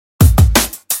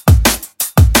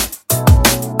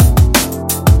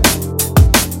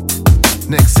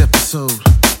Next episode,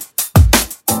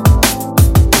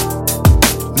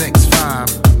 next vibe,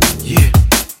 yeah.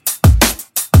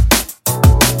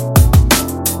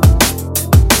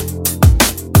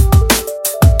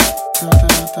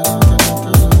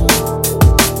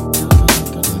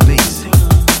 Amazing.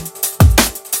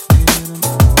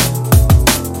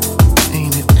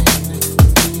 Ain't it?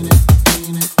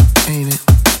 Ain't it?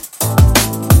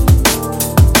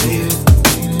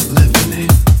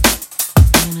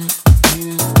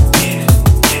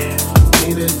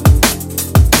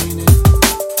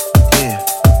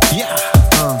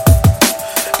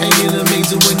 Ain't it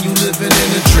amazing when you living in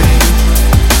a dream?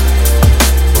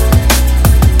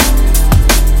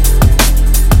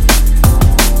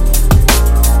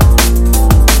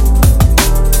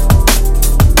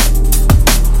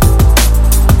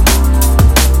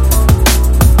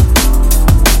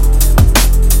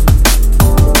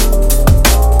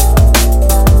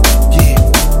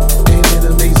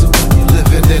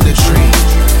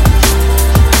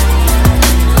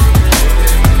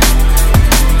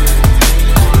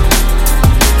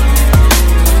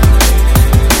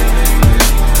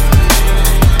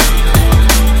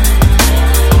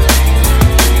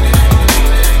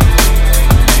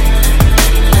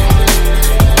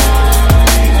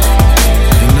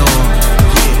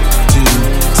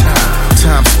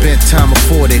 Time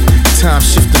afforded, time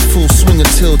shifted full swing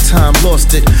until time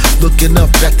lost it. Looking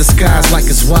up at the skies like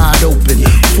it's wide open.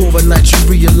 For a night you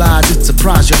realize it's a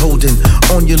prize you're holding.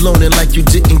 On your loan and like you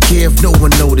didn't care if no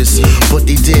one noticed. But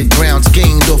they did, grounds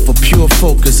gained off of pure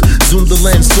focus. Zoomed the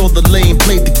lens, saw the lane,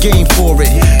 played the game for it.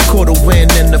 Caught a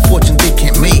win and the fortune they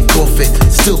can't make off it.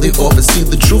 Still they often see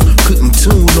the truth, couldn't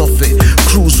tune off it.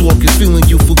 Cruise walking, feeling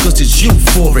youthful cause it's you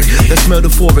for it. That's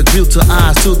metaphoric, real to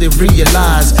eyes till they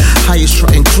realize. Highest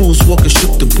strutting cruise walking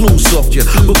shook the blues off you.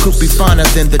 What could be finer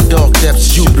than the dark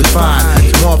depths you define?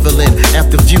 Marveling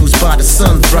after views by the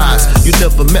sunrise. You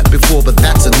never met before, but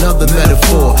that's another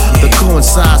metaphor that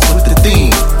coincides with the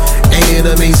theme. Ain't it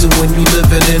amazing when you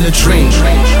living in a dream?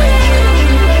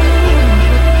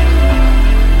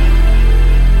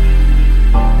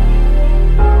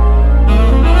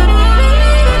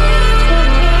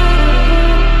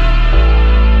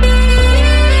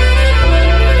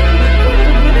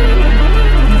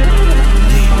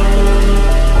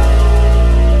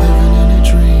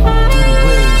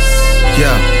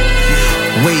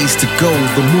 Ways to go,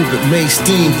 the movement may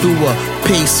steam through a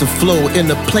pace of flow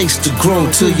in a place to grow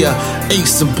till you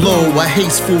ace and blow. I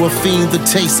haste for a fiend the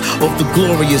taste of the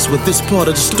glorious. What this part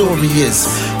of the story is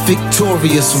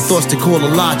victorious from thoughts they call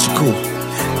illogical.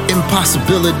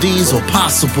 Impossibilities are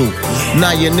possible.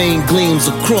 Now your name gleams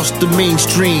across the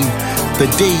mainstream. The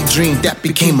daydream that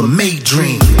became a May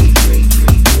dream.